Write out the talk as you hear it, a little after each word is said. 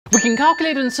We can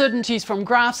calculate uncertainties from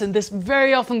graphs, and this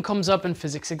very often comes up in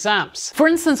physics exams. For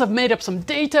instance, I've made up some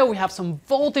data. We have some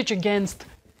voltage against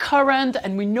current,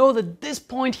 and we know that this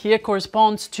point here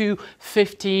corresponds to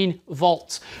 15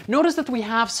 volts. Notice that we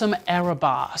have some error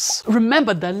bars.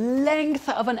 Remember, the length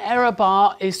of an error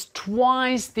bar is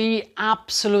twice the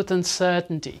absolute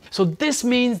uncertainty. So this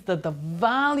means that the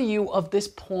value of this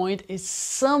point is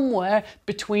somewhere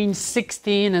between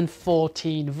 16 and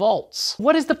 14 volts.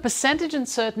 What is the percentage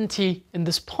uncertainty in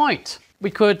this point? We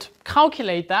could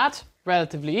calculate that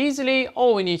relatively easily.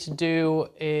 All we need to do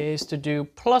is to do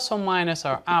plus or minus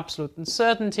our absolute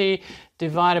uncertainty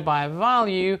divided by a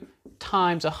value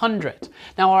times 100.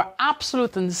 Now our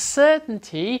absolute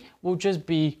uncertainty will just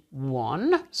be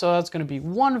 1. So that's going to be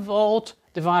 1 volt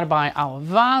divided by our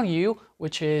value,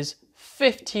 which is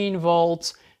 15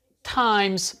 volts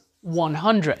times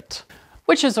 100,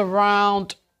 which is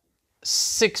around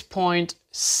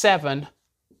 6.7%.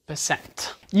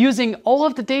 Using all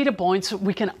of the data points,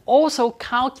 we can also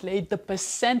calculate the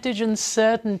percentage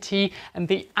uncertainty and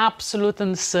the absolute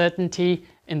uncertainty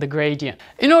in the gradient.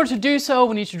 In order to do so,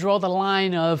 we need to draw the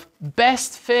line of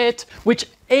best fit, which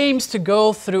aims to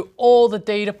go through all the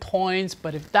data points,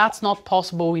 but if that's not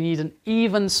possible, we need an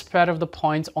even spread of the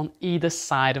points on either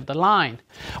side of the line.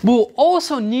 We'll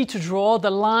also need to draw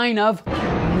the line of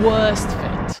worst fit.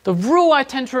 The rule I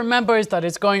tend to remember is that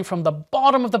it's going from the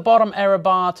bottom of the bottom error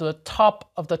bar to the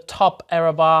top of the top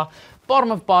error bar,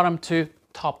 bottom of bottom to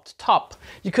top.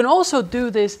 You can also do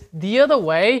this the other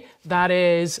way, that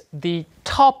is the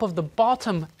top of the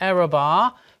bottom error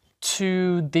bar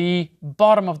to the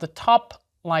bottom of the top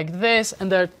like this,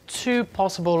 and there are two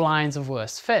possible lines of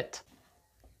worst fit.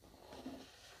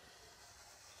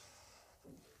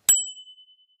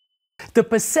 The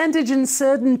percentage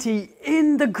uncertainty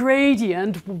in the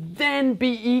gradient will then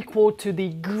be equal to the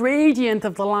gradient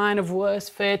of the line of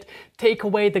worst fit, take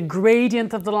away the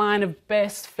gradient of the line of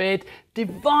best fit,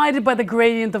 divided by the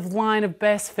gradient of the line of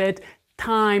best fit,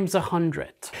 times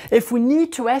 100. If we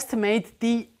need to estimate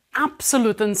the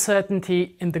absolute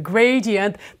uncertainty in the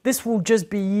gradient, this will just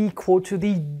be equal to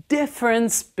the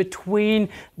difference between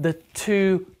the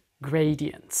two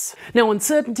gradients. Now,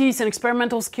 uncertainties and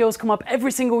experimental skills come up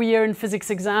every single year in physics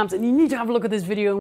exams, and you need to have a look at this video